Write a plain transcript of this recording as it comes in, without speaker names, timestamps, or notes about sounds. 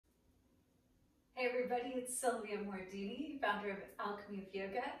Hey everybody, it's Sylvia Mordini, founder of Alchemy of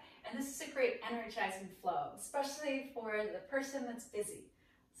Yoga, and this is a great energizing flow, especially for the person that's busy.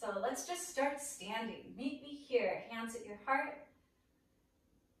 So let's just start standing. Meet me here, hands at your heart.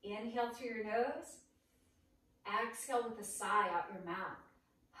 Inhale through your nose. Exhale with a sigh out your mouth.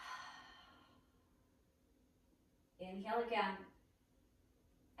 Inhale again.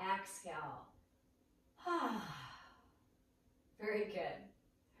 Exhale. Very good.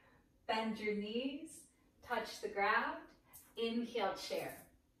 Bend your knees, touch the ground. Inhale, chair.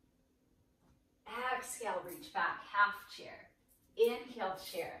 Exhale, reach back, half chair. Inhale,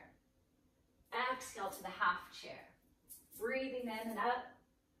 chair. Exhale to the half chair. Breathing in and up.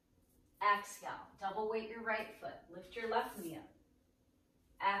 Exhale, double weight your right foot. Lift your left knee up.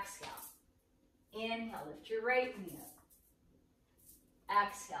 Exhale. Inhale, lift your right knee up.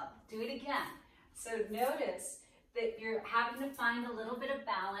 Exhale, do it again. So notice that you're having to find a little bit of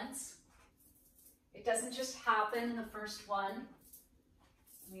balance. It doesn't just happen in the first one.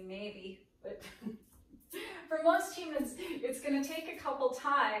 I mean, maybe, but for most humans, it's going to take a couple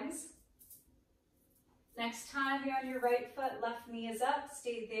times. Next time you're on your right foot, left knee is up,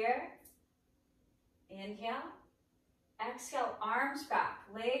 stay there. Inhale. Exhale, arms back,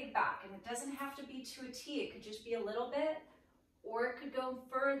 leg back, and it doesn't have to be to a T. It could just be a little bit, or it could go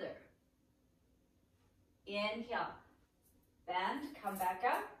further. Inhale, bend, come back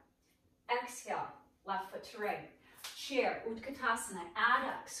up. Exhale, left foot to right. Chair, Utkatasana,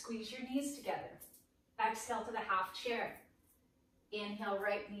 adduct, squeeze your knees together. Exhale to the half chair. Inhale,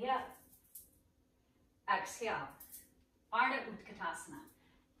 right knee up. Exhale, Ardha Utkatasana.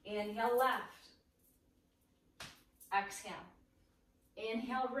 Inhale, left. Exhale.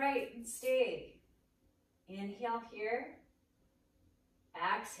 Inhale, right and stay. Inhale here.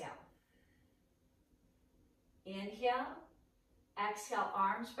 Exhale. Inhale, exhale,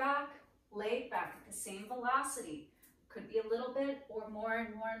 arms back, leg back at the same velocity. Could be a little bit or more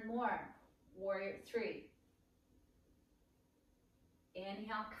and more and more. Warrior 3.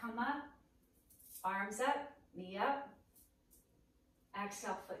 Inhale, come up, arms up, knee up.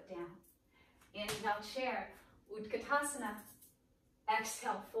 Exhale, foot down. Inhale, chair, Utkatasana.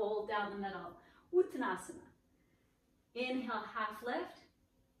 Exhale, fold down the middle, Uttanasana. Inhale, half lift.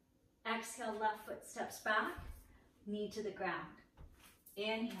 Exhale, left foot steps back. Knee to the ground.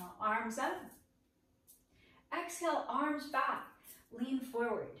 Inhale, arms up. Exhale, arms back. Lean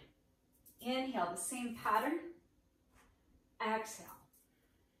forward. Inhale, the same pattern. Exhale.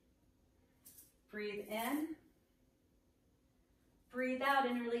 Breathe in. Breathe out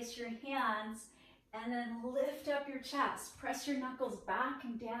and release your hands. And then lift up your chest. Press your knuckles back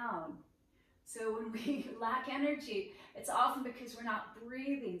and down. So when we lack energy, it's often because we're not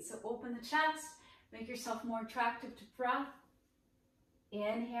breathing. So open the chest. Make yourself more attractive to breath.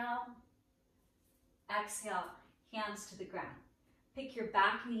 Inhale. Exhale. Hands to the ground. Pick your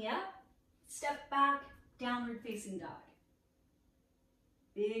back knee up. Step back. Downward facing dog.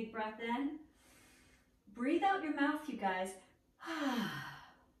 Big breath in. Breathe out your mouth, you guys.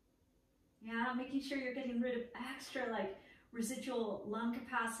 Yeah, making sure you're getting rid of extra residual lung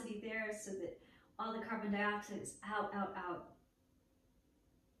capacity there so that all the carbon dioxide is out, out, out.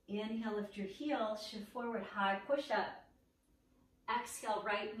 Inhale, lift your heel, shift forward, high push up. Exhale,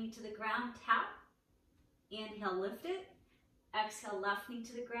 right knee to the ground, tap. Inhale, lift it. Exhale, left knee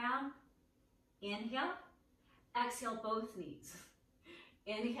to the ground. Inhale. Exhale, both knees.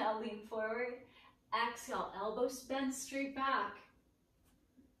 Inhale, lean forward. Exhale, elbows bend straight back.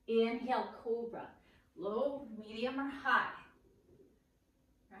 Inhale, cobra. Low, medium, or high.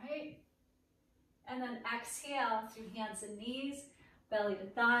 Right? And then exhale through hands and knees, belly to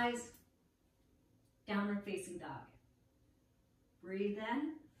thighs, downward facing dog. Breathe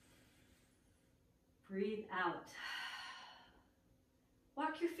in. Breathe out.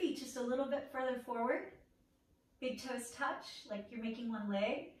 Walk your feet just a little bit further forward. Big toes touch like you're making one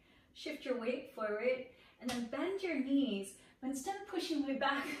leg. Shift your weight forward and then bend your knees. But instead of pushing way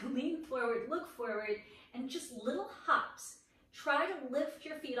back, lean forward, look forward, and just little hops. Try to lift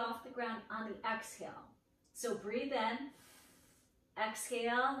your feet off the ground on the exhale. So breathe in,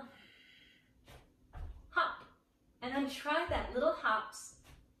 exhale, hop. And then try that, little hops.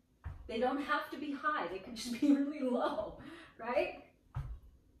 They don't have to be high, they can just be really low, right?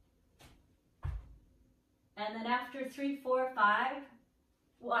 And then after 3, 4, 5,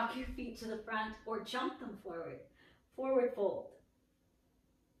 walk your feet to the front or jump them forward. Forward fold.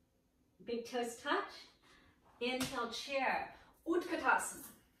 Big toes touch. Inhale, chair. Utkatasana.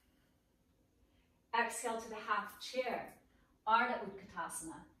 Exhale to the half chair. Ardha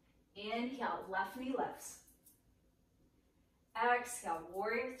Utkatasana. Inhale, left knee lifts. Exhale,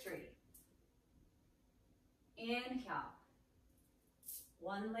 warrior 3. Inhale,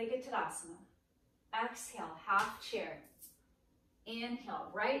 one-legged Tadasana. Exhale, half chair. Inhale,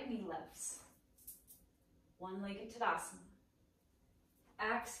 right knee lifts. One-legged Tadasana.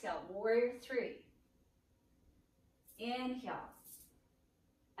 Exhale, warrior three. Inhale.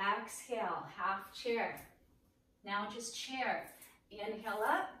 Exhale, half chair. Now just chair. Inhale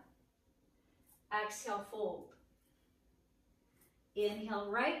up. Exhale, fold. Inhale,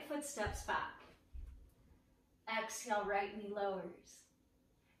 right foot steps back. Exhale, right knee lowers.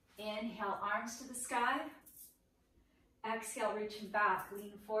 Inhale, arms to the sky. Exhale, reaching back,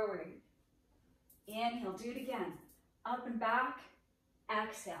 lean forward. Inhale, do it again. Up and back.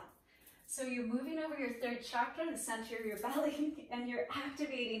 Exhale. So you're moving over your third chakra, the center of your belly, and you're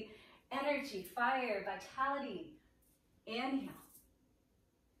activating energy, fire, vitality. Inhale.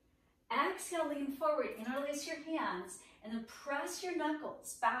 Exhale, lean forward, interlace your hands, and then press your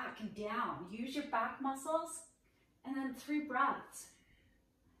knuckles back and down. Use your back muscles, and then 3 breaths.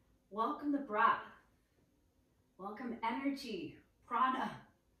 Welcome the breath. Welcome energy, prana.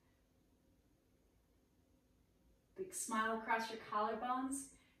 Big smile across your collarbones.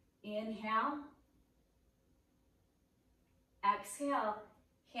 Inhale. Exhale,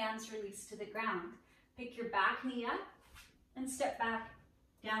 hands release to the ground. Pick your back knee up and step back,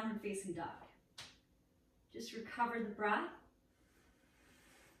 downward facing dog. Just recover the breath.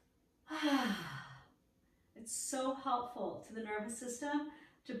 It's so helpful to the nervous system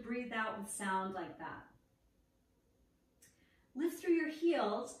to breathe out with sound like that. Lift through your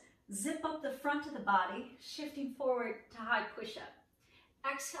heels, zip up the front of the body, shifting forward to high push-up.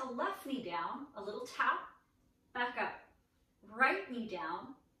 Exhale, left knee down, a little tap, back up. Right knee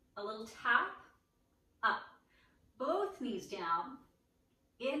down, a little tap, up. Both knees down,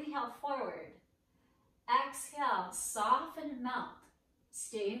 inhale forward. Exhale, soften and melt.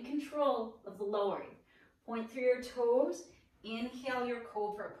 Stay in control of the lowering. Point through your toes, inhale your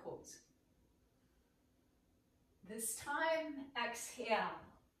cobra pose. This time, exhale,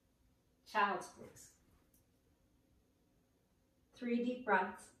 child's pose. 3 deep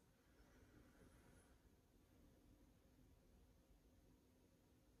breaths.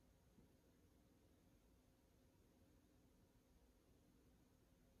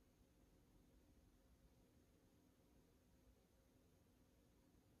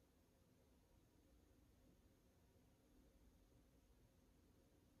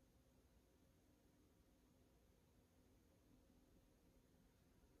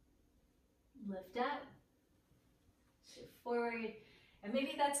 Lift up, shift forward, and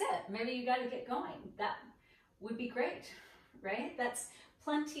maybe that's it. Maybe you got to get going. That would be great, right? That's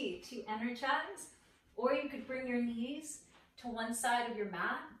plenty to energize. Or you could bring your knees to one side of your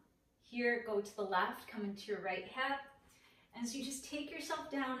mat. Here, go to the left, come into your right hip. And so you just take yourself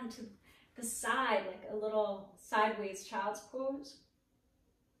down into the side, like a little sideways child's pose.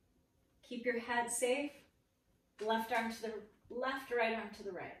 Keep your head safe. Left arm to the left, right arm to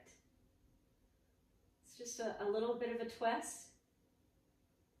the right. Just a little bit of a twist.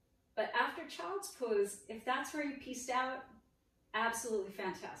 But after child's pose, if that's where you pieced out, absolutely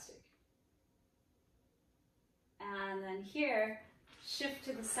fantastic. And then here, shift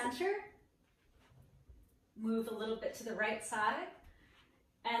to the center, move a little bit to the right side,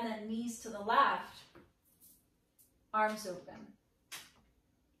 and then knees to the left, arms open.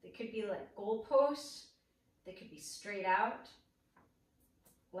 They could be like goalposts, they could be straight out.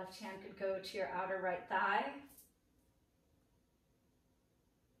 Left hand could go to your outer right thigh.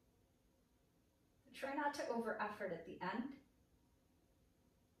 Try not to over effort at the end.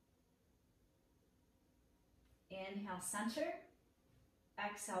 Inhale, center.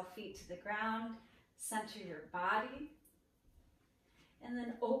 Exhale, feet to the ground. Center your body. And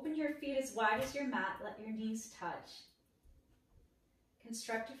then open your feet as wide as your mat. Let your knees touch.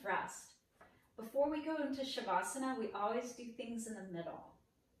 Constructive rest. Before we go into Shavasana, we always do things in the middle.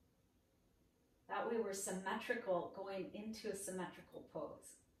 That way we're symmetrical going into a symmetrical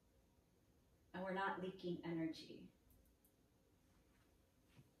pose. And we're not leaking energy.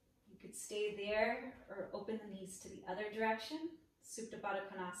 You could stay there or open the knees to the other direction, Supta Baddha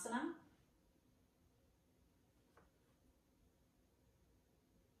Konasana.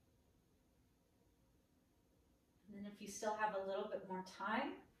 And then if you still have a little bit more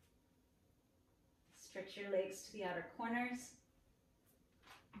time, stretch your legs to the outer corners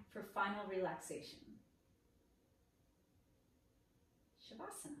for final relaxation.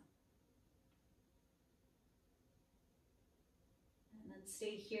 Shavasana. And then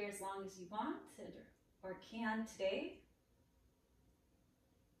stay here as long as you want or can today.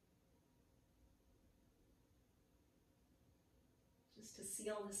 Just to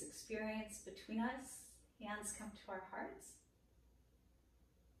seal this experience between us Hands come to our hearts.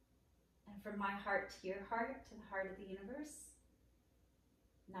 And from my heart to your heart, to the heart of the universe,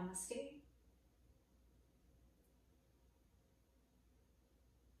 namaste.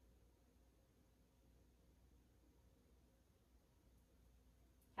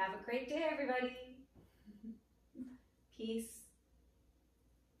 Have a great day, everybody. Peace.